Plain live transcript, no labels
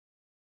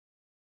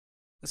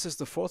This is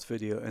the fourth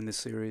video in the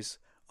series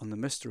on the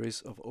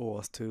mysteries of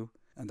Oauth2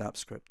 and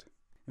AppScript.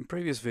 In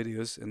previous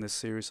videos in this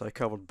series I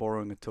covered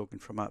borrowing a token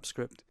from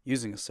AppScript,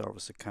 using a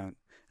service account,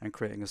 and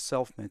creating a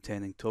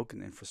self-maintaining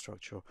token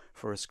infrastructure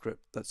for a script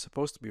that's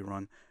supposed to be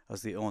run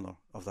as the owner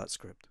of that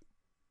script.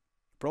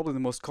 Probably the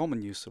most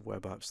common use of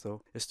web apps,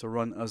 though, is to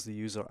run as the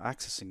user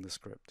accessing the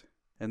script.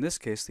 In this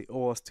case, the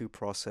Oauth2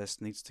 process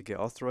needs to get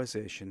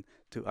authorization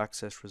to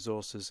access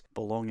resources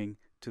belonging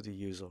to the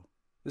user.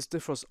 This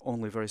differs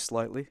only very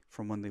slightly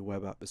from when the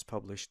web app is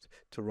published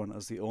to run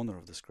as the owner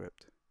of the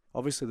script.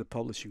 Obviously the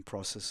publishing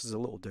process is a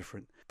little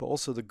different, but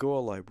also the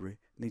Goa library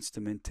needs to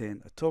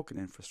maintain a token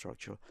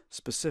infrastructure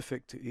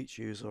specific to each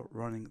user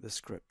running the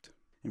script.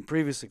 In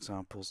previous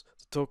examples,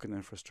 the token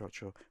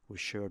infrastructure was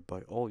shared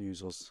by all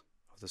users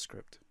of the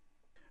script.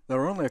 There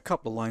are only a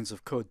couple of lines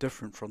of code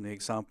different from the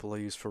example I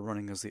used for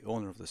running as the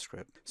owner of the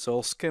script, so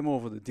I'll skim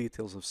over the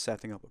details of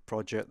setting up a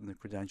project and the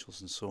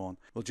credentials and so on.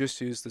 We'll just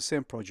use the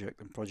same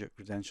project and project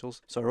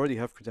credentials, so I already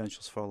have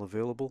credentials file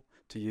available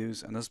to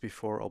use, and as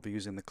before I'll be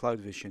using the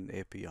CloudVision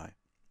API.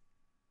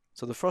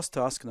 So the first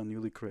task in a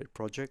newly created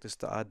project is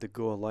to add the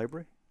Goa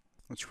library,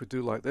 which we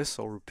do like this.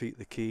 I'll repeat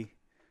the key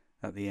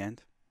at the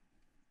end.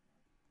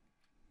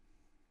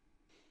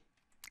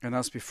 And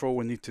as before,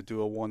 we need to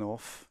do a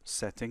one-off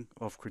setting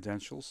of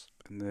credentials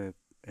in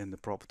the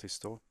property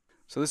store.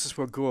 So this is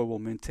where Goa will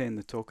maintain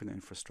the token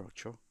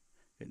infrastructure.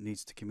 It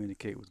needs to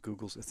communicate with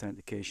Google's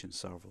authentication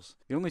servers.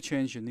 The only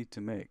change you need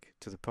to make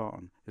to the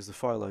pattern is the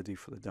file ID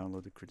for the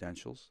downloaded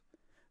credentials,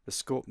 the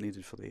scope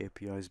needed for the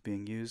APIs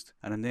being used,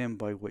 and a name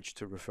by which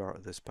to refer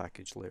to this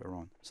package later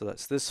on. So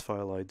that's this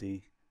file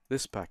ID,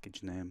 this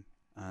package name,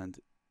 and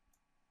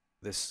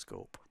this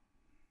scope.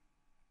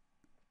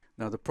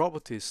 Now the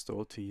properties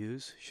store to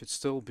use should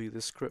still be the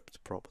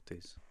script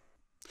properties.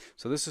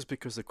 So this is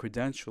because the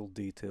credential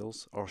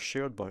details are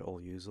shared by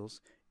all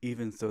users,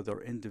 even though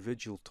their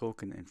individual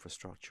token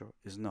infrastructure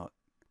is not.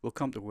 We'll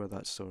come to where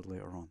that's stored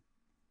later on.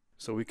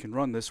 So we can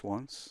run this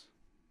once,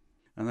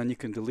 and then you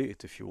can delete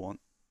it if you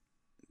want,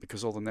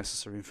 because all the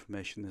necessary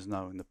information is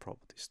now in the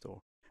property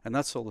store. And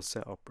that's all the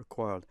setup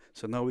required,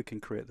 so now we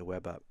can create the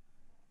web app.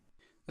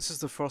 This is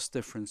the first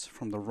difference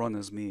from the run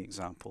as me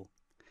example.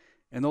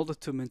 In order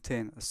to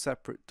maintain a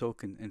separate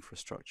token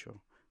infrastructure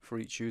for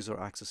each user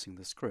accessing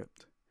the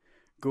script,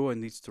 Goa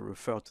needs to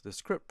refer to the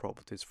script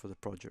properties for the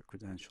project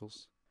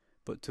credentials,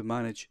 but to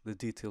manage the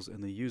details in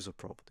the user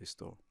property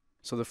store.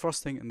 So the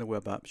first thing in the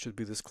web app should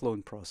be this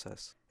clone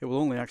process. It will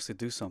only actually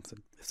do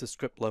something if the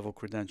script level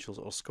credentials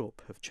or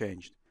scope have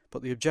changed,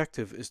 but the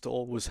objective is to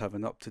always have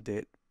an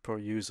up-to-date per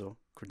user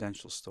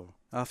credential store.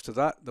 After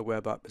that, the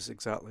web app is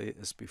exactly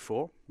as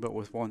before, but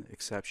with one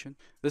exception.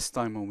 This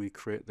time when we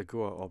create the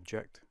Goa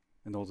object,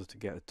 in order to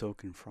get a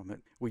token from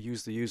it, we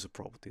use the user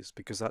properties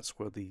because that's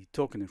where the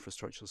token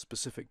infrastructure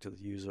specific to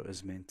the user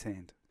is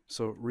maintained.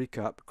 So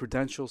recap,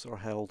 credentials are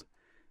held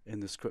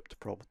in the script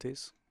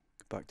properties.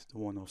 Go back to the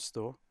one-off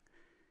store.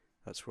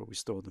 That's where we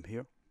store them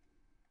here.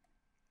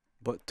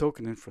 But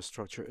token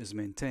infrastructure is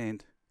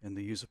maintained in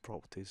the user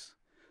properties.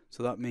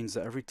 So that means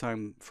that every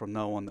time from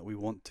now on that we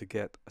want to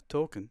get a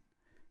token,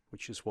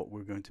 which is what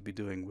we're going to be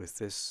doing with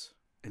this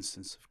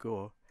instance of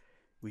Goa,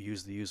 we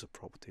use the user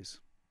properties.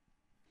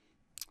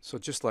 So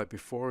just like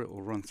before, it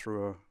will run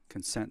through a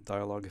consent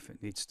dialog if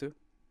it needs to.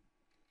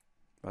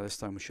 By this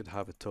time we should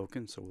have a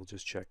token, so we'll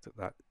just check that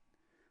that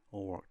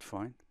all worked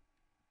fine.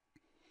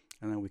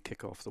 And then we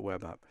kick off the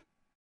web app.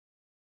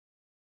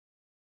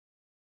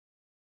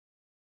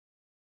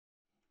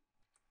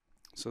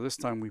 So this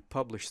time we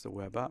publish the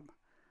web app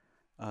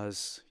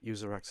as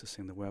user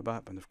accessing the web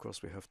app, and of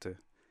course we have to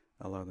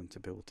allow them to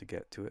be able to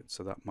get to it.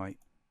 So that might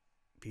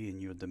be in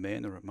your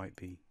domain, or it might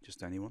be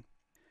just anyone.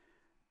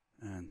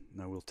 And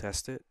now we'll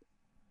test it.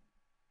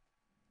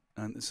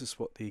 And this is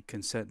what the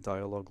consent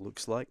dialog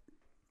looks like.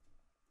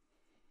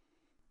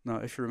 Now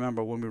if you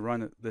remember, when we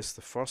ran this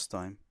the first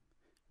time,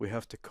 we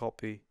have to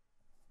copy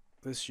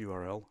this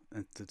URL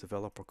into the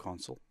developer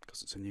console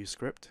because it's a new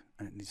script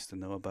and it needs to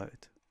know about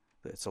it,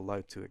 that it's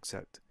allowed to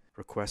accept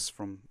requests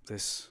from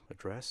this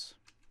address.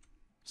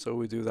 So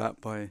we do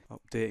that by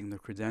updating the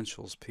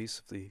credentials piece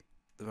of the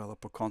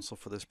developer console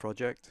for this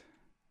project.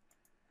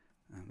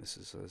 And this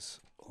is, as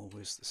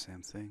always, the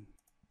same thing.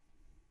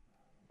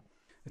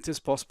 It is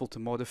possible to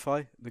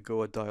modify the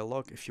Goa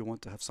dialog if you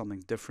want to have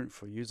something different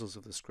for users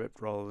of the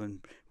script rather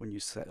than when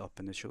you set up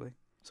initially.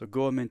 So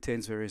Goa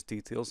maintains various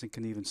details and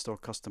can even store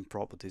custom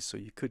properties. So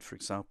you could, for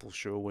example,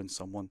 show when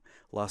someone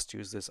last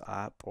used this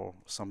app or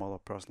some other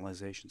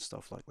personalization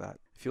stuff like that.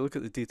 If you look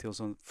at the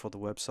details for the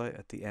website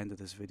at the end of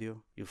this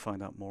video, you'll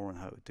find out more on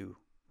how to do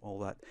all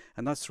that.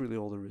 And that's really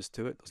all there is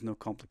to it. There's no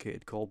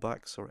complicated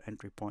callbacks or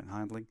entry point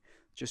handling.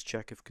 Just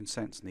check if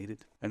consent's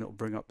needed and it'll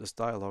bring up this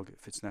dialog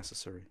if it's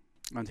necessary.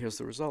 And here's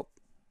the result.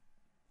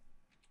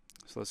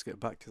 So let's get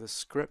back to the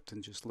script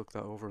and just look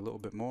that over a little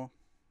bit more.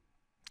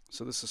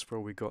 So this is where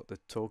we got the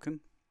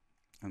token,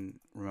 and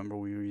remember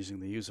we were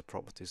using the user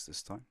properties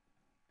this time,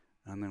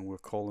 and then we're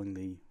calling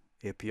the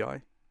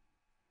API,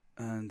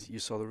 and you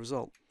saw the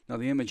result. Now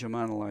the image I'm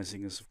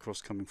analyzing is of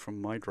course coming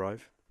from my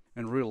drive,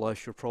 In real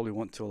life, you'll probably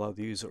want to allow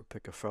the user to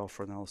pick a file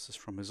for analysis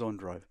from his own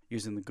drive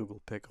using the Google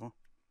Picker,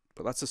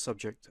 but that's the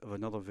subject of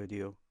another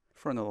video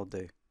for another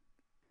day.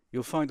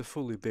 You'll find a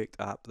fully baked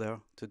app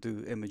there to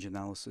do image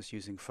analysis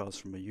using files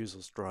from a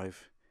user's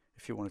drive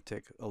if you want to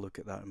take a look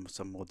at that in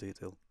some more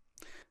detail.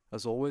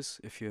 As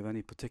always, if you have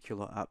any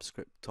particular app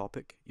script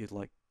topic you'd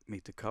like me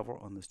to cover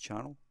on this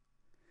channel,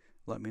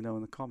 let me know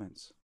in the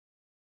comments.